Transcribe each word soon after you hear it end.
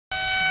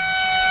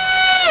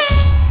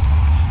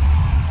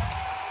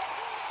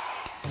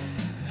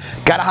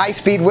Got a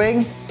high-speed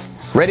wing?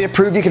 Ready to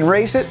prove you can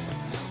race it?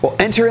 Well,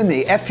 enter in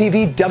the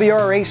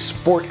FPVWRA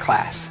Sport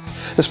class.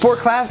 The Sport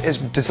class is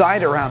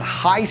designed around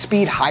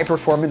high-speed,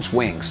 high-performance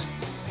wings.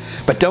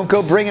 But don't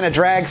go bringing a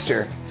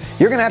dragster.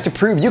 You're going to have to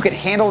prove you can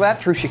handle that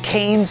through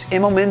chicanes,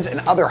 Immelmans,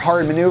 and other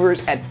hard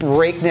maneuvers at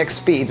breakneck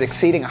speeds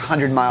exceeding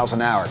 100 miles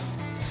an hour.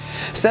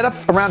 Set up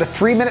around a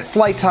 3-minute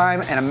flight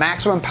time and a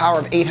maximum power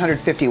of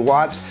 850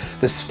 watts,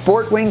 the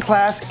Sport Wing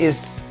class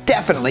is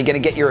definitely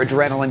going to get your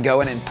adrenaline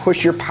going and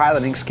push your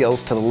piloting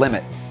skills to the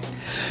limit.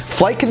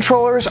 Flight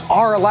controllers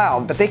are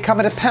allowed, but they come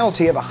at a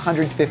penalty of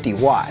 150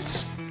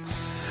 watts.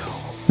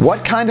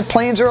 What kinds of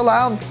planes are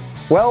allowed?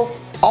 Well,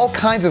 all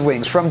kinds of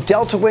wings, from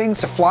delta wings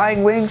to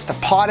flying wings to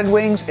potted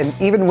wings and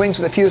even wings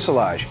with a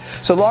fuselage.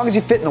 So long as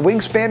you fit in the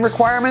wingspan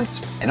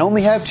requirements and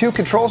only have 2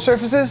 control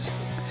surfaces,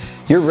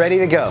 you're ready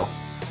to go.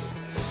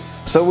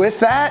 So with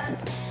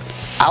that,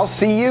 I'll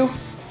see you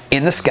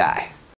in the sky.